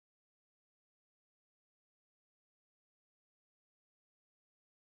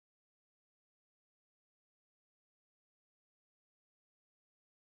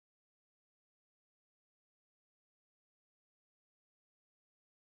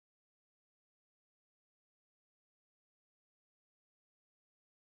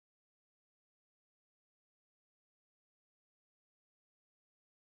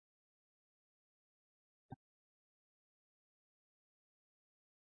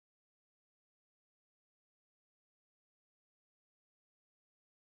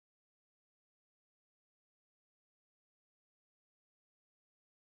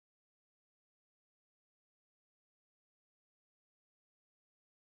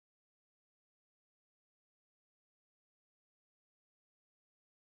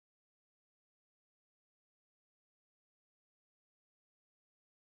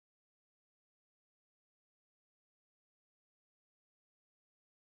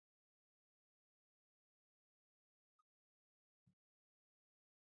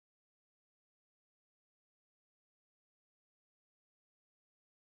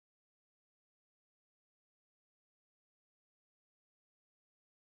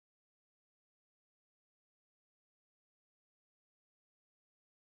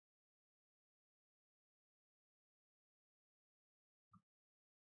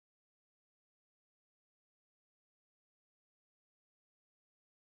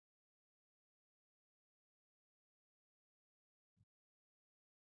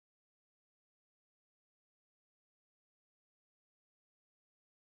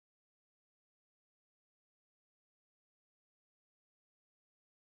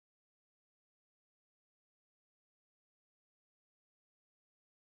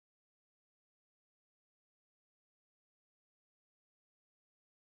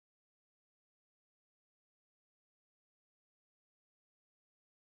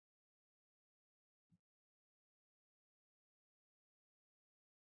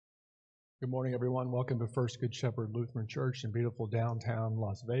Good morning, everyone. Welcome to First Good Shepherd Lutheran Church in beautiful downtown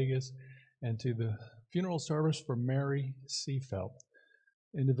Las Vegas, and to the funeral service for Mary Seefeldt,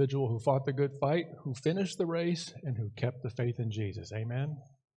 individual who fought the good fight, who finished the race, and who kept the faith in Jesus. Amen?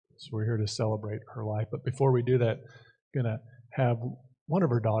 So we're here to celebrate her life. But before we do that, I'm going to have one of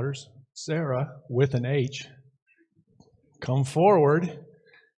her daughters, Sarah, with an H, come forward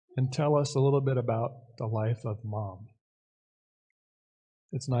and tell us a little bit about the life of Mom.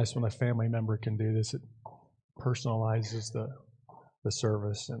 It's nice when a family member can do this. It personalizes the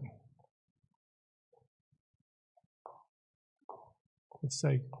service. And let's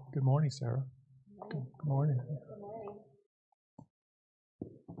say good morning, Sarah. Good morning. Good morning.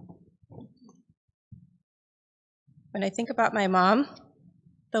 When I think about my mom,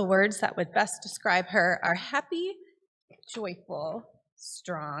 the words that would best describe her are happy, joyful,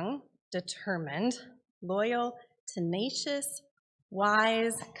 strong, determined, loyal, tenacious,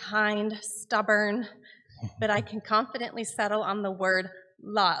 wise, kind, stubborn, but I can confidently settle on the word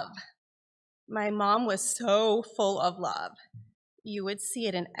love. My mom was so full of love. You would see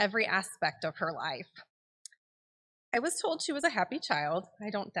it in every aspect of her life. I was told she was a happy child. I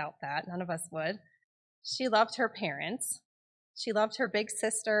don't doubt that. None of us would. She loved her parents. She loved her big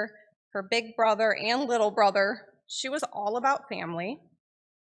sister, her big brother, and little brother. She was all about family.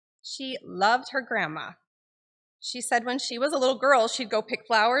 She loved her grandma. She said when she was a little girl, she'd go pick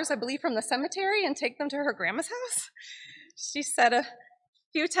flowers, I believe, from the cemetery and take them to her grandma's house. She said a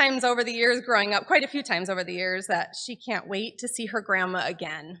few times over the years growing up, quite a few times over the years, that she can't wait to see her grandma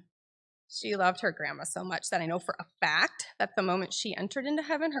again. She loved her grandma so much that I know for a fact that the moment she entered into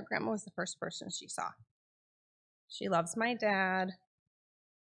heaven, her grandma was the first person she saw. She loves my dad.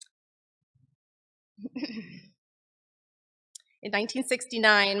 In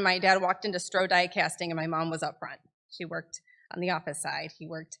 1969, my dad walked into Stroh Die Casting, and my mom was up front. She worked on the office side. He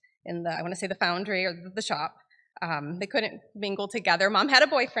worked in the, I want to say the foundry or the shop. They couldn't mingle together. Mom had a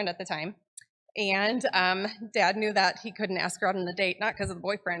boyfriend at the time, and Dad knew that he couldn't ask her out on a date, not because of the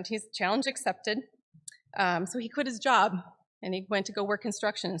boyfriend. He's challenge accepted. So he quit his job, and he went to go work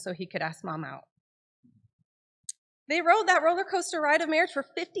construction so he could ask Mom out. They rode that roller coaster ride of marriage for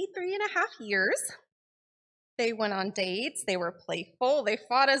 53 and a half years. They went on dates, they were playful, they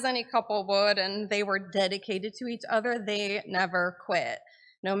fought as any couple would, and they were dedicated to each other. They never quit,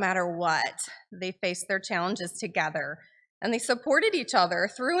 no matter what. They faced their challenges together, and they supported each other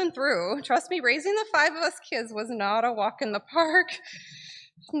through and through. Trust me, raising the 5 of us kids was not a walk in the park.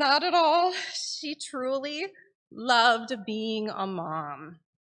 Not at all. She truly loved being a mom.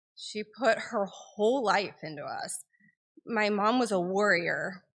 She put her whole life into us. My mom was a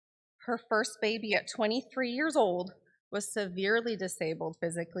warrior. Her first baby at 23 years old was severely disabled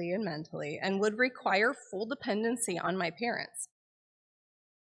physically and mentally and would require full dependency on my parents.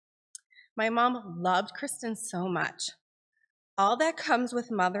 My mom loved Kristen so much. All that comes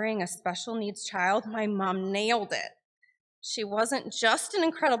with mothering a special needs child, my mom nailed it. She wasn't just an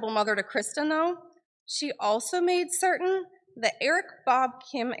incredible mother to Kristen, though. She also made certain that Eric, Bob,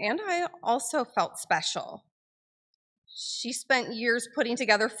 Kim, and I also felt special. She spent years putting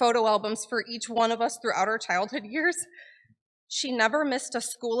together photo albums for each one of us throughout our childhood years. She never missed a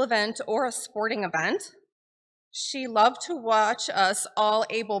school event or a sporting event. She loved to watch us, all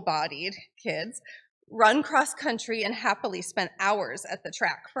able-bodied kids, run cross-country and happily spent hours at the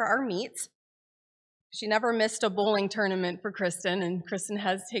track for our meets. She never missed a bowling tournament for Kristen, and Kristen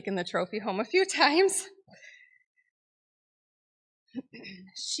has taken the trophy home a few times.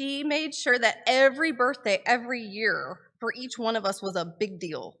 She made sure that every birthday, every year, for each one of us was a big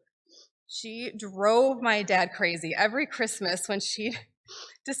deal. She drove my dad crazy every Christmas when she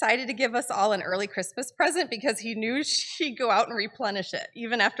decided to give us all an early Christmas present because he knew she'd go out and replenish it,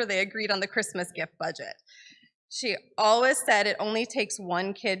 even after they agreed on the Christmas gift budget. She always said it only takes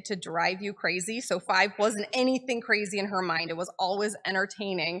one kid to drive you crazy, so 5 wasn't anything crazy in her mind. It was always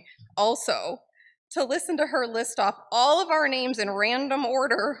entertaining. Also, to listen to her list off all of our names in random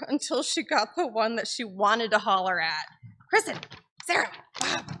order until she got the one that she wanted to holler at. Kristen, Sarah,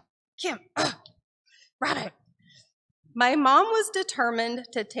 Bob, Kim, Robert. My mom was determined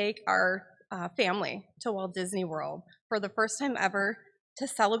to take our family to Walt Disney World for the first time ever to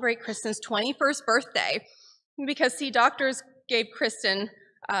celebrate Kristen's 21st birthday because, see, doctors gave Kristen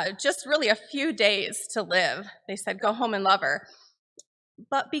just really a few days to live. They said, go home and love her.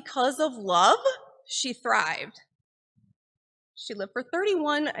 But because of love, she thrived. She lived for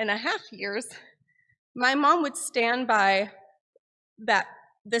 31 and a half years. My mom would stand by that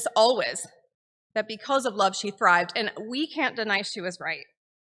because of love she thrived, and we can't deny she was right.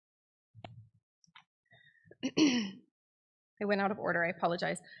 I went out of order, I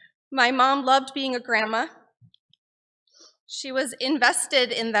apologize. My mom loved being a grandma. She was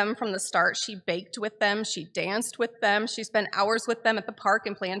invested in them from the start. She baked with them. She danced with them. She spent hours with them at the park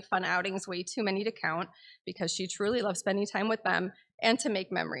and planned fun outings, way too many to count, because she truly loved spending time with them and to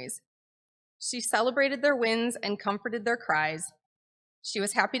make memories. She celebrated their wins and comforted their cries. She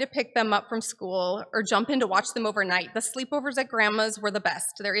was happy to pick them up from school or jump in to watch them overnight. The sleepovers at Grandma's were the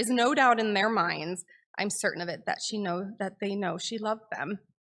best. There is no doubt in their minds, I'm certain of it, that they know she loved them.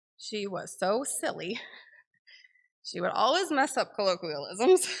 She was so silly. She would always mess up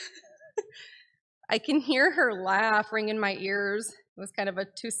colloquialisms. I can hear her laugh ring in my ears. It was kind of a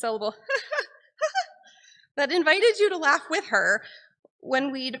two-syllable that invited you to laugh with her.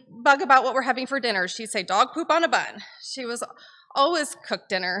 When we'd bug about what we're having for dinner, she'd say, "Dog poop on a bun." She was always cooked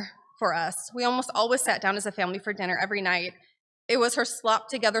dinner for us. We almost always sat down as a family for dinner every night. It was her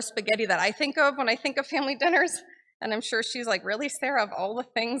slop-together spaghetti that I think of when I think of family dinners. And I'm sure she's like, "Really, Sarah, of all the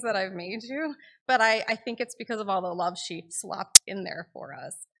things that I've made you?" But I think it's because of all the love she slopped in there for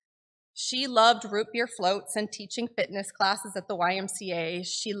us. She loved root beer floats and teaching fitness classes at the YMCA.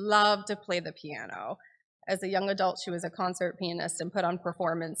 She loved to play the piano. As a young adult, she was a concert pianist and put on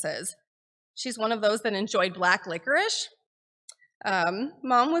performances. She's one of those that enjoyed black licorice.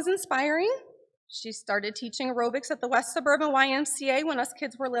 Mom was inspiring. She started teaching aerobics at the West Suburban YMCA when us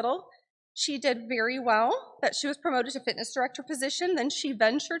kids were little. She did very well, that she was promoted to fitness director position. Then she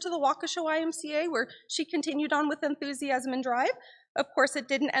ventured to the Waukesha YMCA, where she continued on with enthusiasm and drive. Of course, it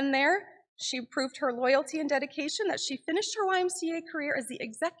didn't end there. She proved her loyalty and dedication that she finished her YMCA career as the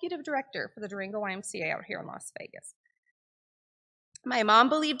executive director for the Durango YMCA out here in Las Vegas. My mom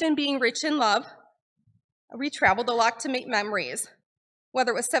believed in being rich in love. We traveled a lot to make memories.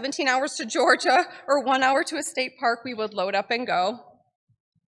 Whether it was 17 hours to Georgia or 1 hour to a state park, we would load up and go.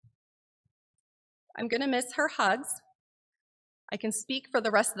 I'm going to miss her hugs. I can speak for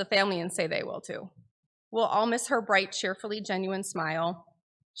the rest of the family and say they will too. We'll all miss her bright, cheerfully genuine smile.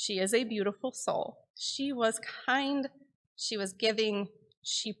 She is a beautiful soul. She was kind. She was giving.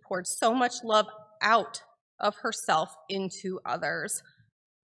 She poured so much love out of herself into others.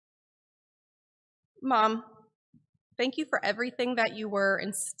 Mom, thank you for everything that you were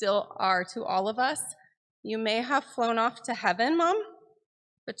and still are to all of us. You may have flown off to heaven, Mom,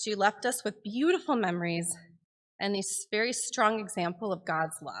 but you left us with beautiful memories and a very strong example of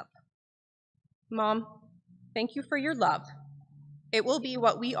God's love. Mom, thank you for your love. It will be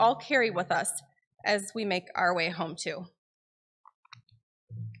what we all carry with us as we make our way home too.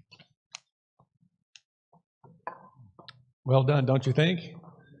 Well done, don't you think?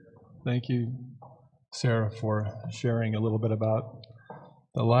 Thank you, Sarah, for sharing a little bit about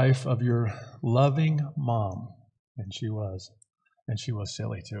the life of your loving mom. And she was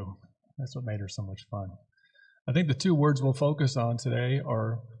silly too. That's what made her so much fun. I think the two words we'll focus on today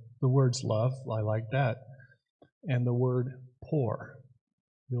are the words love, I like that, and the word poor.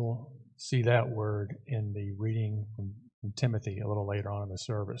 You'll see that word in the reading from Timothy a little later on in the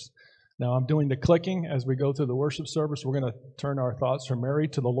service. Now I'm doing the clicking as we go through the worship service. We're going to turn our thoughts from Mary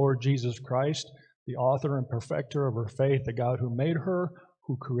to the Lord Jesus Christ, the author and perfecter of her faith, the God who made her,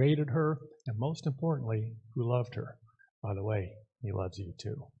 who created her, and most importantly, who loved her. By the way, He loves you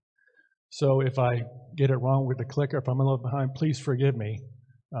too. So if I get it wrong with the clicker, if I'm a little behind, please forgive me.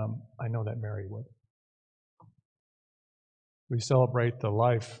 I know that Mary would. We celebrate the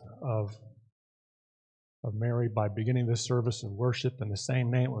life of Mary by beginning this service in worship in the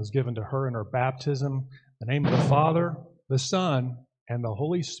same name that was given to her in her baptism, the name of the Father, the Son, and the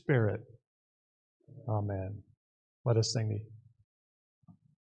Holy Spirit. Amen. Let us sing the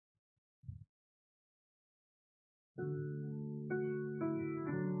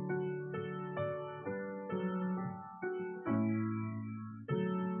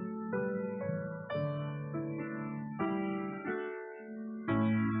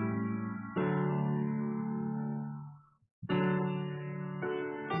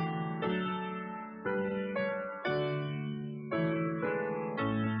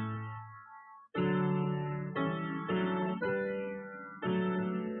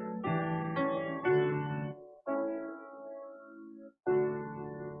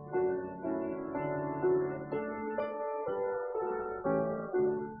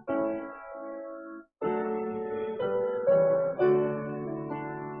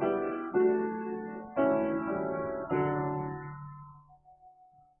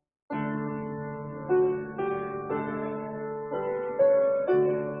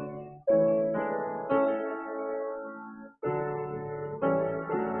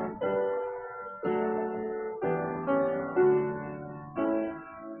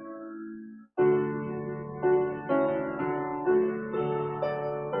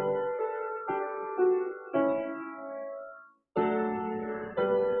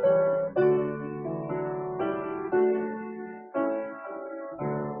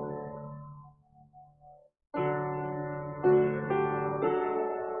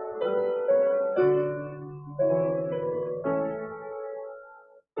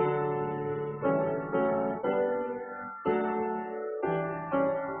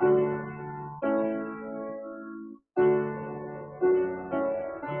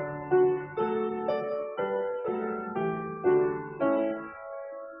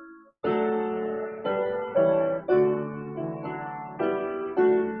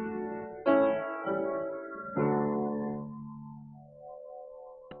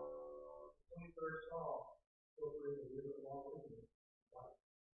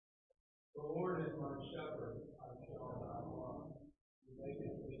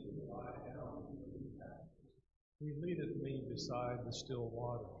He leadeth me beside the still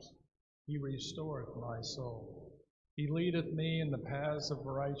waters. He restoreth my soul. He leadeth me in the paths of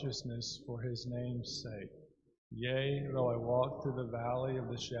righteousness for his name's sake. Yea, though I walk through the valley of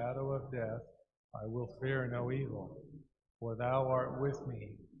the shadow of death, I will fear no evil. For thou art with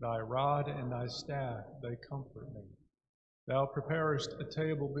me, thy rod and thy staff, they comfort me. Thou preparest a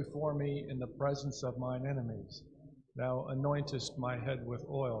table before me in the presence of mine enemies. Thou anointest my head with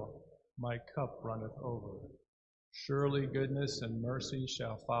oil, my cup runneth over. Surely goodness and mercy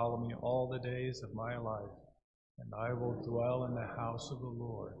shall follow me all the days of my life, and I will dwell in the house of the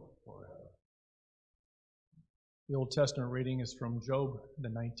Lord forever. The Old Testament reading is from Job, the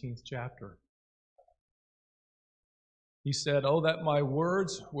 19th chapter. He said, "Oh, that my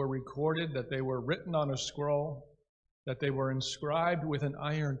words were recorded, that they were written on a scroll, that they were inscribed with an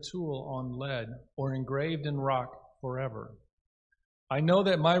iron tool on lead, or engraved in rock forever. I know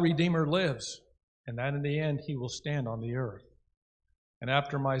that my Redeemer lives, and that in the end he will stand on the earth. And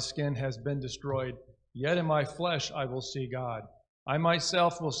after my skin has been destroyed, yet in my flesh I will see God. I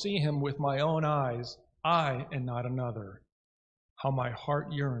myself will see him with my own eyes, I and not another. How my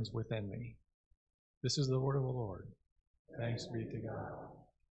heart yearns within me." This is the word of the Lord. Thanks be to God.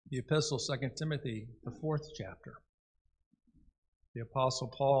 The Epistle, 2 Timothy, the 4th chapter. The Apostle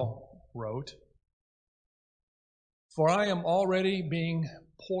Paul wrote, "For I am already being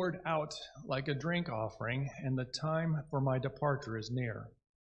poured out like a drink offering, and the time for my departure is near.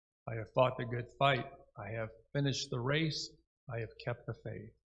 I have fought the good fight. I have finished the race. I have kept the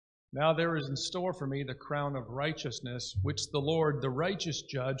faith. Now there is in store for me the crown of righteousness, which the Lord, the righteous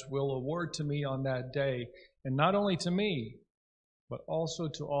judge, will award to me on that day, and not only to me, but also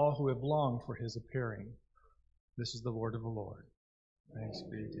to all who have longed for his appearing." This is the word of the Lord. Thanks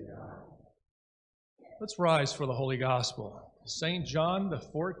be to God. Let's rise for the Holy Gospel. St. John, the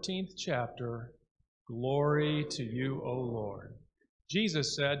 14th chapter. Glory to you, O Lord.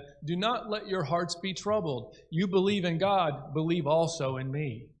 Jesus said, "Do not let your hearts be troubled. You believe in God, believe also in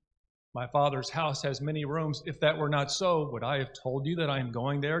me. My Father's house has many rooms. If that were not so, would I have told you that I am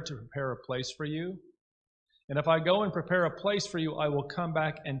going there to prepare a place for you? And if I go and prepare a place for you, I will come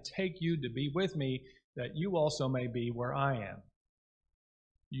back and take you to be with me, that you also may be where I am.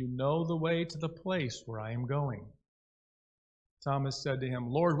 You know the way to the place where I am going." Thomas said to him,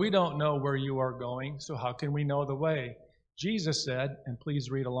 "Lord, we don't know where you are going, so how can we know the way?" Jesus said, and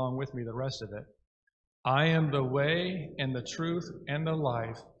please read along with me the rest of it, "I am the way and the truth and the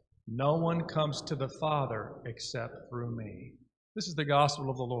life. No one comes to the Father except through me." This is the gospel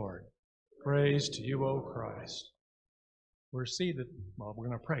of the Lord. Praise to you, O Christ. We're seated. Well, we're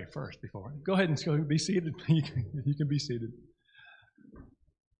going to pray first before. Go ahead and be seated. You can be seated.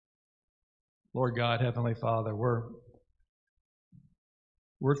 Lord God, Heavenly Father, we're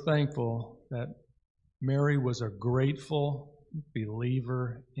thankful that Mary was a grateful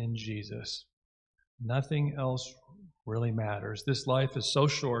believer in Jesus. Nothing else really matters. This life is so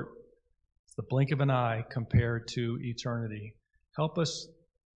short, it's the blink of an eye compared to eternity. Help us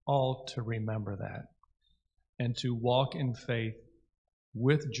all to remember that and to walk in faith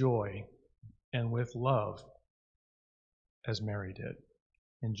with joy and with love as Mary did.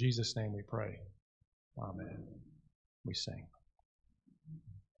 In Jesus' name we pray. Amen. We sing.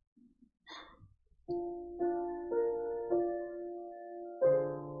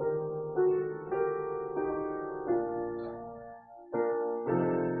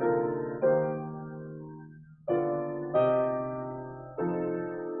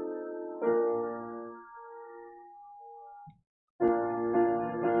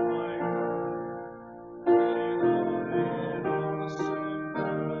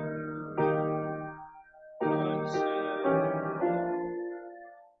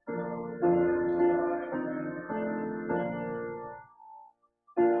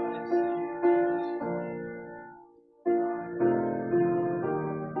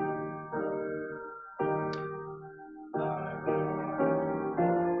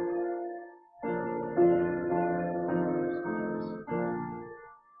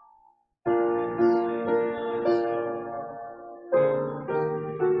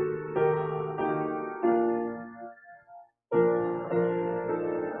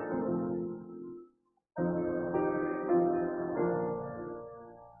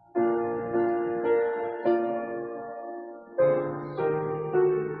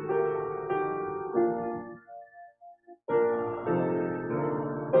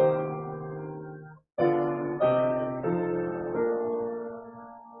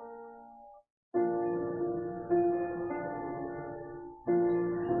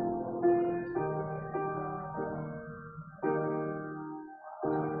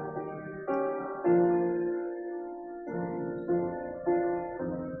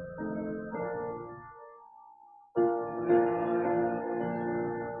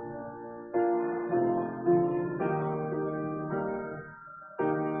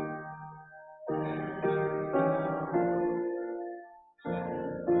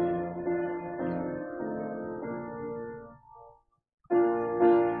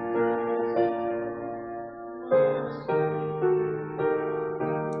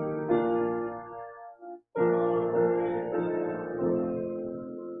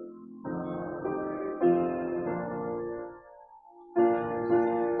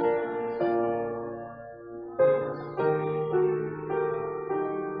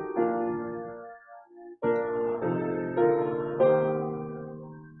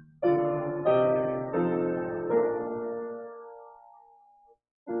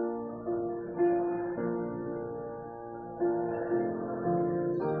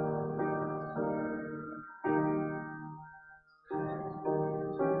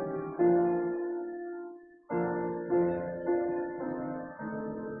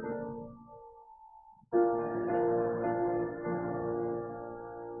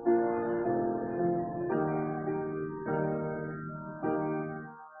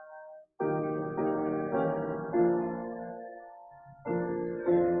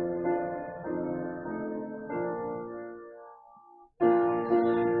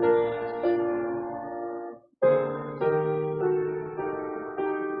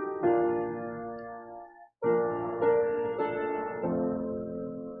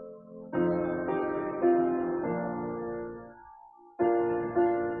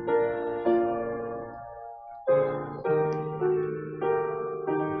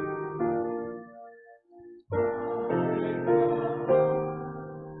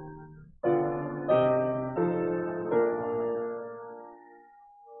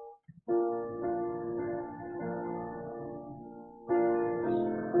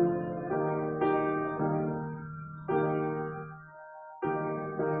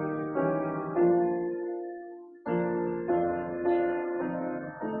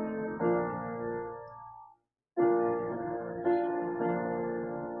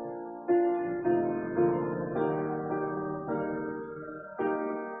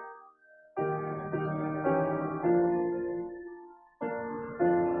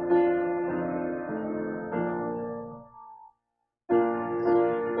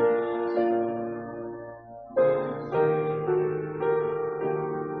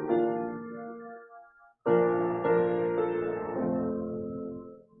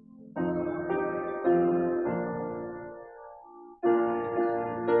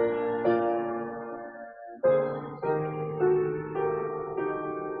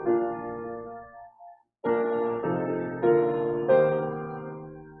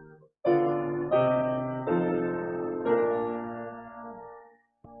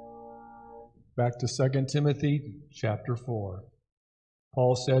 Back to 2 Timothy chapter 4.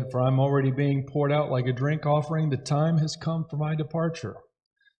 Paul said, "For I'm already being poured out like a drink offering. The time has come for my departure.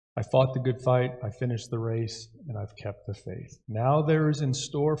 I fought the good fight, I finished the race, and I've kept the faith. Now there is in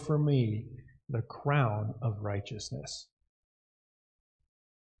store for me the crown of righteousness."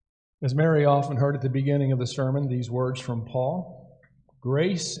 As Mary often heard at the beginning of the sermon, these words from Paul: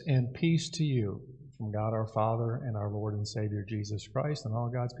 "Grace and peace to you from God our Father and our Lord and Savior Jesus Christ." And all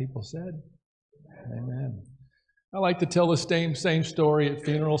God's people said, Amen. I like to tell the same story at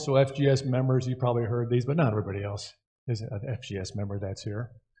funerals, so FGS members, you probably heard these, but not everybody else is an FGS member that's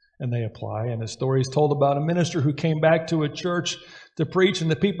here. And they apply. And the story is told about a minister who came back to a church to preach, and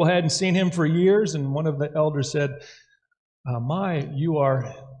the people hadn't seen him for years. And one of the elders said, you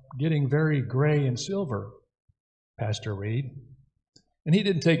are getting very gray and silver, Pastor Reed." And he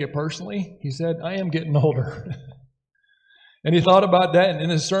didn't take it personally. He said, "I am getting older." And he thought about that, and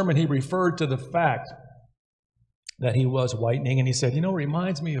in his sermon, he referred to the fact that he was whitening. And he said, it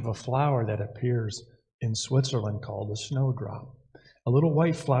reminds me of a flower that appears in Switzerland called a snowdrop. A little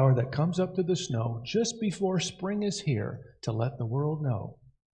white flower that comes up to the snow just before spring is here to let the world know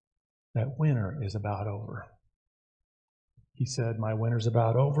that winter is about over. He said, "My winter's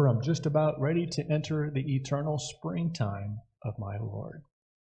about over. I'm just about ready to enter the eternal springtime of my Lord."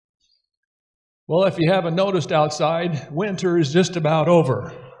 Well, if you haven't noticed outside, winter is just about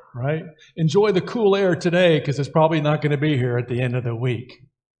over, right? Enjoy the cool air today, because it's probably not going to be here at the end of the week.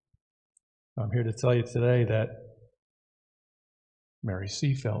 I'm here to tell you today that Mary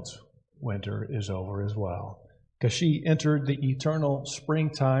Seefeldt's winter is over as well, because she entered the eternal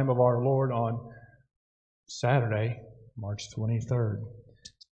springtime of our Lord on Saturday, March 23rd.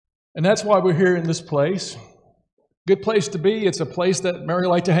 And that's why we're here in this place. Good place to be. It's a place that Mary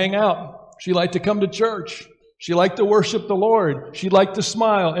liked to hang out. She liked to come to church. She liked to worship the Lord. She liked to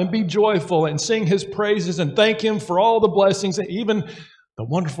smile and be joyful and sing His praises and thank Him for all the blessings, and even the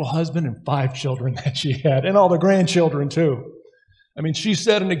wonderful husband and 5 children that she had, and all the grandchildren too. I mean, she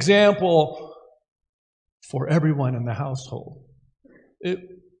set an example for everyone in the household. It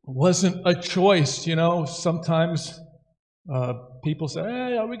wasn't a choice, Sometimes people say,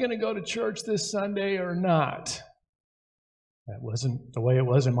 "Hey, are we going to go to church this Sunday or not?" That wasn't the way it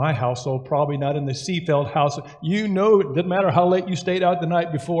was in my household, probably not in the Seefeldt house. It didn't matter how late you stayed out the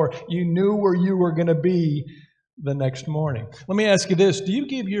night before, you knew where you were going to be the next morning. Let me ask you this. Do you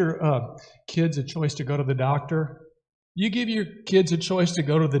give your kids a choice to go to the doctor? Do you give your kids a choice to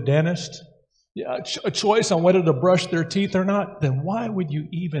go to the dentist? Yeah, a choice on whether to brush their teeth or not? Then why would you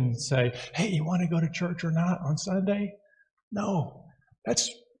even say, "Hey, you want to go to church or not on Sunday?" No, that's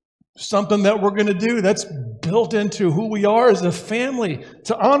something that we're going to do. That's built into who we are as a family,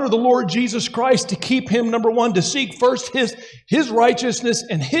 to honor the Lord Jesus Christ, to keep Him number one, to seek first His righteousness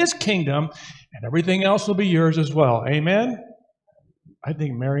and His kingdom, and everything else will be yours as well. Amen? I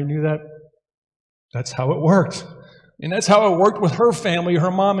think Mary knew that. That's how it worked. And that's how it worked with her family, her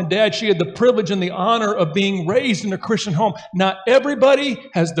mom and dad. She had the privilege and the honor of being raised in a Christian home. Not everybody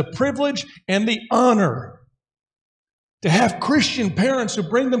has the privilege and the honor to have Christian parents who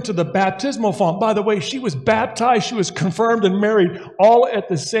bring them to the baptismal font. By the way, she was baptized, she was confirmed and married, all at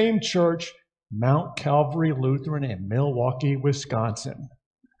the same church, Mount Calvary Lutheran in Milwaukee, Wisconsin.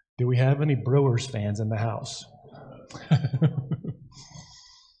 Do we have any Brewers fans in the house?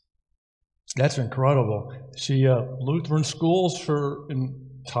 That's incredible. She Lutheran schools for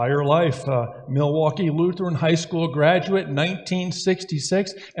entire life. Milwaukee Lutheran High School graduate,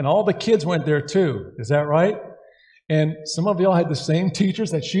 1966, and all the kids went there too. Is that right? And some of y'all had the same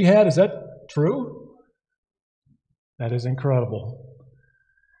teachers that she had. Is that true? That is incredible.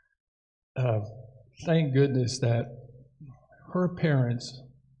 Thank goodness that her parents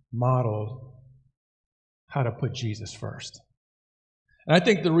modeled how to put Jesus first. And I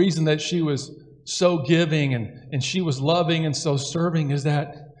think the reason that she was so giving and she was loving and so serving is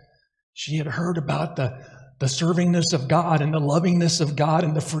that she had heard about the servingness of God and the lovingness of God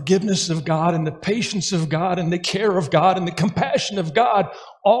and the forgiveness of God and the patience of God and the care of God and the compassion of God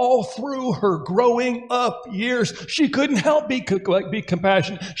all through her growing up years. She couldn't help be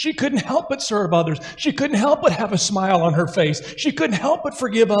compassionate. She couldn't help but serve others. She couldn't help but have a smile on her face. She couldn't help but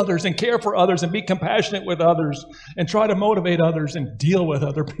forgive others and care for others and be compassionate with others and try to motivate others and deal with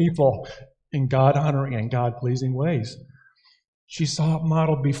other people in God-honoring and God-pleasing ways. She saw it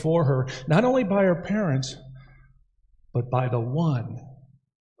modeled before her, not only by her parents, but by the one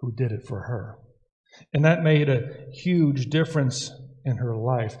who did it for her. And that made a huge difference in her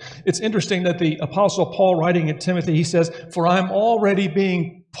life. It's interesting that the Apostle Paul, writing at Timothy, he says, "For I'm already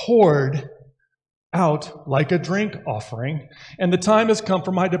being poured out like a drink offering, and the time has come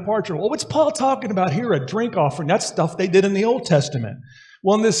for my departure. Well, what's Paul talking about here? A drink offering. That's stuff they did in the Old Testament.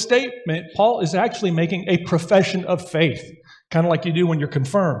 Well, in this statement, Paul is actually making a profession of faith, kind of like you do when you're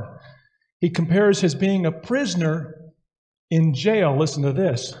confirmed. He compares his being a prisoner in jail, listen to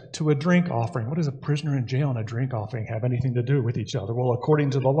this, to a drink offering. What does a prisoner in jail and a drink offering have anything to do with each other? Well,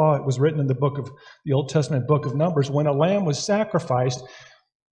 according to the law, it was written in the Old Testament book of Numbers, when a lamb was sacrificed,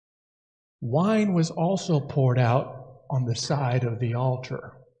 wine was also poured out on the side of the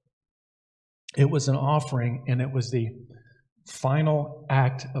altar. It was an offering, and it was the final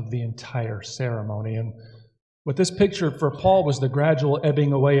act of the entire ceremony. And what this picture for Paul was the gradual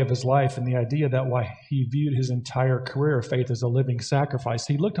ebbing away of his life, and the idea that why he viewed his entire career of faith as a living sacrifice.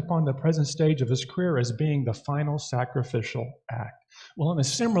 He looked upon the present stage of his career as being the final sacrificial act. Well, in a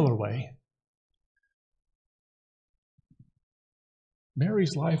similar way,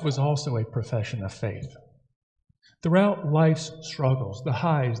 Mary's life was also a profession of faith. Throughout life's struggles, the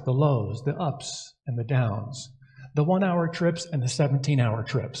highs, the lows, the ups and the downs, the 1-hour trips and the 17-hour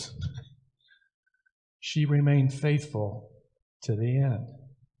trips, she remained faithful to the end.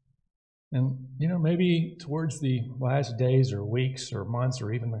 And, maybe towards the last days or weeks or months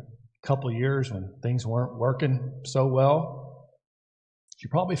or even a couple of years when things weren't working so well, she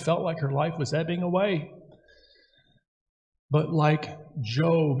probably felt like her life was ebbing away. But like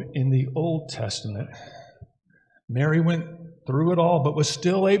Job in the Old Testament, Mary went through it all, but was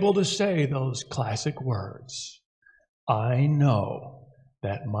still able to say those classic words, "I know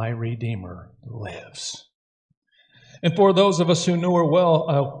that my Redeemer lives." And for those of us who knew her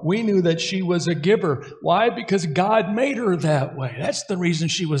well, we knew that she was a giver. Why? Because God made her that way. That's the reason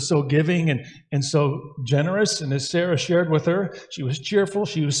she was so giving and so generous. And as Sarah shared with her, she was cheerful,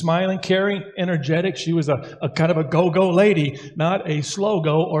 she was smiling, caring, energetic. She was a kind of a go-go lady, not a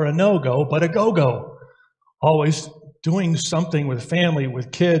slow-go or a no-go, but a go-go. Always doing something with family,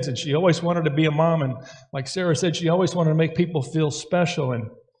 with kids, and she always wanted to be a mom. And like Sarah said, she always wanted to make people feel special.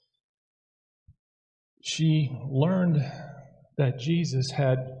 And she learned that Jesus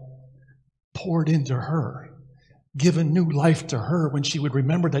had poured into her, given new life to her when she would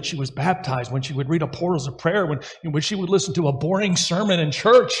remember that she was baptized, when she would read a portals of prayer, when she would listen to a boring sermon in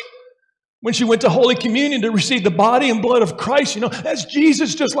church, when she went to Holy Communion to receive the body and blood of Christ. That's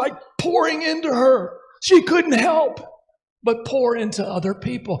Jesus just like pouring into her. She couldn't help but pour into other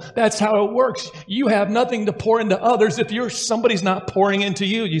people. That's how it works. You have nothing to pour into others if somebody's not pouring into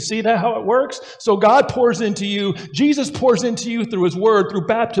you. You see that how it works? So God pours into you. Jesus pours into you through His Word, through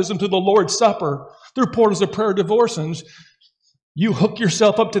baptism, through the Lord's Supper, through portals of prayer, devotions. You hook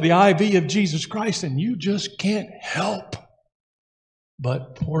yourself up to the IV of Jesus Christ, and you just can't help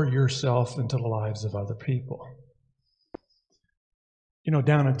but pour yourself into the lives of other people.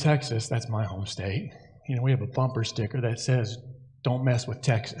 Down in Texas, that's my home state, we have a bumper sticker that says, "Don't mess with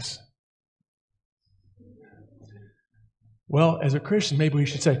Texas." Well, as a Christian, maybe we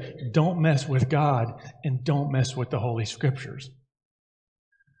should say, "Don't mess with God and don't mess with the Holy Scriptures."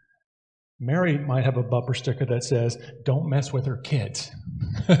 Mary might have a bumper sticker that says, "Don't mess with her kids."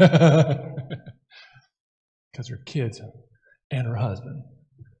 Because her kids and her husband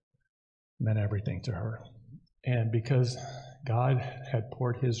meant everything to her. And because God had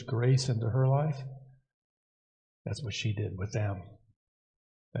poured His grace into her life, that's what she did with them.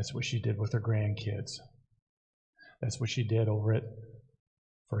 That's what she did with her grandkids. That's what she did over at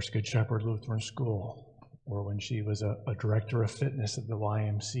First Good Shepherd Lutheran School, or when she was a director of fitness at the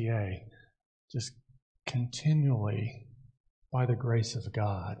YMCA. Just continually, by the grace of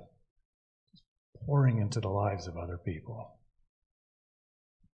God, pouring into the lives of other people.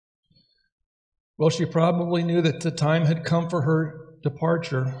 Well, she probably knew that the time had come for her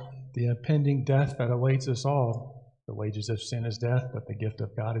departure, the impending death that awaits us all. The wages of sin is death, but the gift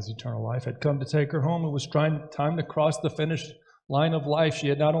of God is eternal life. Had come to take her home. It was time to cross the finish line of life. She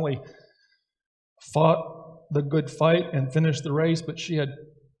had not only fought the good fight and finished the race, but she had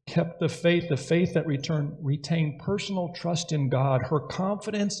kept the faith that retained personal trust in God, her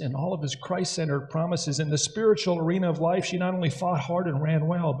confidence in all of His Christ-centered promises. In the spiritual arena of life, she not only fought hard and ran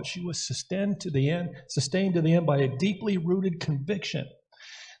well, but she was sustained to the end by a deeply rooted conviction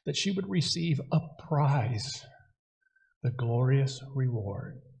that she would receive a prize, the glorious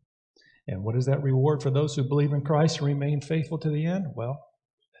reward. And what is that reward for those who believe in Christ and remain faithful to the end? Well,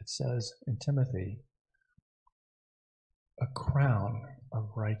 it says in Timothy, a crown of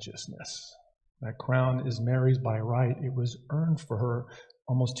righteousness. That crown is Mary's by right. It was earned for her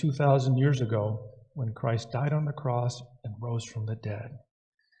almost 2,000 years ago when Christ died on the cross and rose from the dead.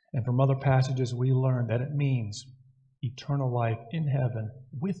 And from other passages, we learn that it means eternal life in heaven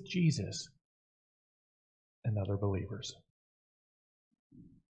with Jesus and other believers.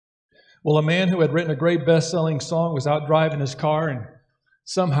 Well, a man who had written a great best-selling song was out driving his car, and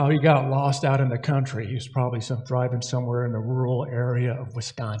somehow he got lost out in the country. He was probably driving somewhere in the rural area of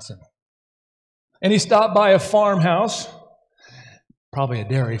Wisconsin. And he stopped by a farmhouse, probably a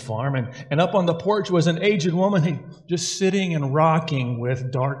dairy farm, and up on the porch was an aged woman just sitting and rocking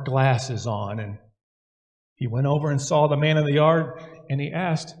with dark glasses on. And he went over and saw the man in the yard, and he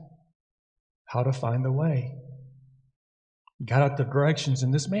asked how to find the way. He got out the directions,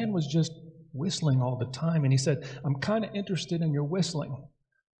 and this man was just whistling all the time. And he said, "I'm kind of interested in your whistling.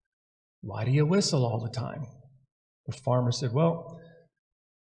 Why do you whistle all the time?" The farmer said, "Well,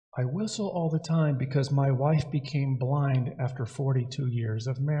 I whistle all the time because my wife became blind after 42 years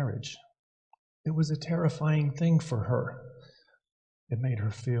of marriage. It was a terrifying thing for her. It made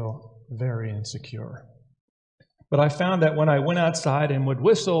her feel very insecure. But I found that when I went outside and would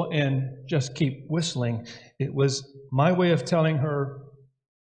whistle and just keep whistling, it was my way of telling her,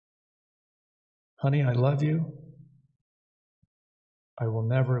 'Honey, I love you. I will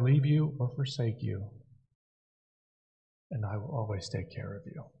never leave you or forsake you. And I will always take care of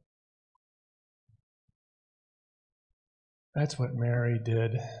you.'" That's what Mary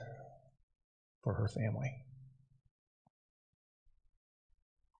did for her family.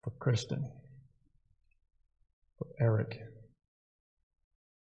 For Kristen. For Eric.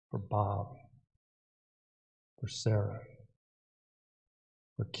 For Bob. For Sarah.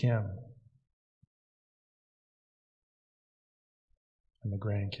 For Kim. And the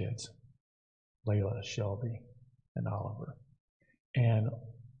grandkids, Layla, Shelby, and Oliver. And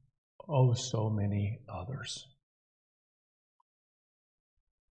oh, so many others.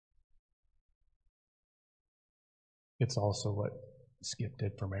 It's also what Skip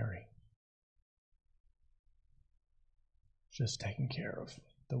did for Mary. Just taking care of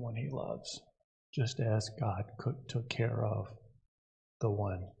the one he loves, just as God took care of the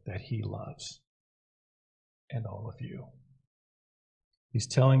one that he loves, and all of you. He's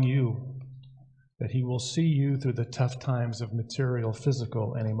telling you that he will see you through the tough times of material,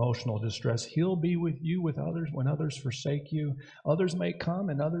 physical, and emotional distress. He'll be with you with others when others forsake you. Others may come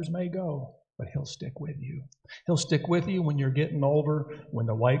and others may go, but he'll stick with you. He'll stick with you when you're getting older, when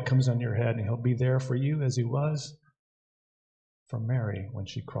the white comes on your head, and he'll be there for you as he was for Mary when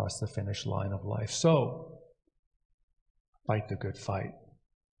she crossed the finish line of life. So, fight the good fight.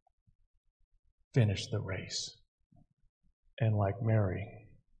 Finish the race. And like Mary,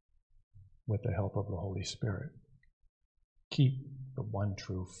 with the help of the Holy Spirit, keep the one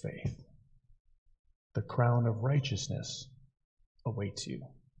true faith. The crown of righteousness awaits you.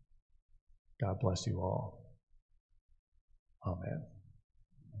 God bless you all. Amen.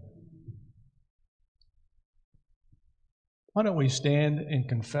 Why don't we stand and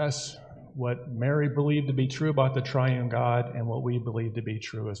confess what Mary believed to be true about the triune God and what we believe to be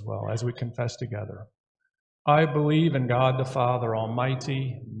true as well as we confess together. I believe in God the Father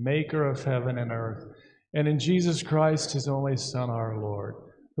Almighty, maker of heaven and earth, and in Jesus Christ, his only Son, our Lord,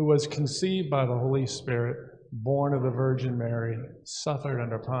 who was conceived by the Holy Spirit, born of the Virgin Mary, suffered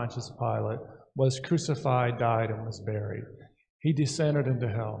under Pontius Pilate, was crucified, died, and was buried. He descended into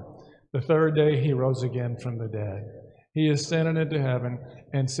hell. The third day he rose again from the dead. He ascended into heaven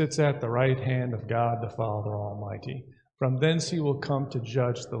and sits at the right hand of God the Father Almighty. From thence he will come to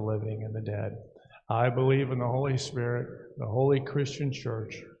judge the living and the dead. I believe in the Holy Spirit, the holy Christian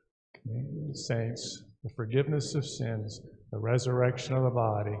church, communion of saints, the forgiveness of sins, the resurrection of the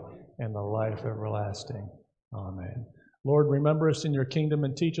body, and the life everlasting. Amen. Lord, remember us in your kingdom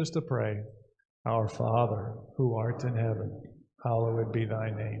and teach us to pray. Our Father, who art in heaven, hallowed be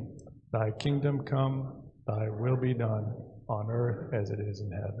thy name. Thy kingdom come, thy will be done, on earth as it is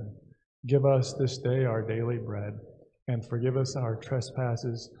in heaven. Give us this day our daily bread, and forgive us our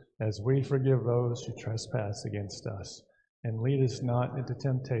trespasses, as we forgive those who trespass against us. And lead us not into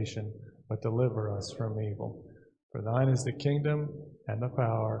temptation, but deliver us from evil. For thine is the kingdom, and the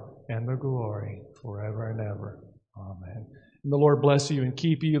power, and the glory, forever and ever. Amen. And the Lord bless you and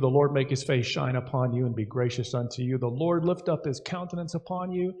keep you. The Lord make his face shine upon you and be gracious unto you. The Lord lift up his countenance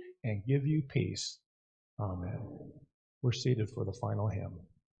upon you and give you peace. Amen. We're seated for the final hymn.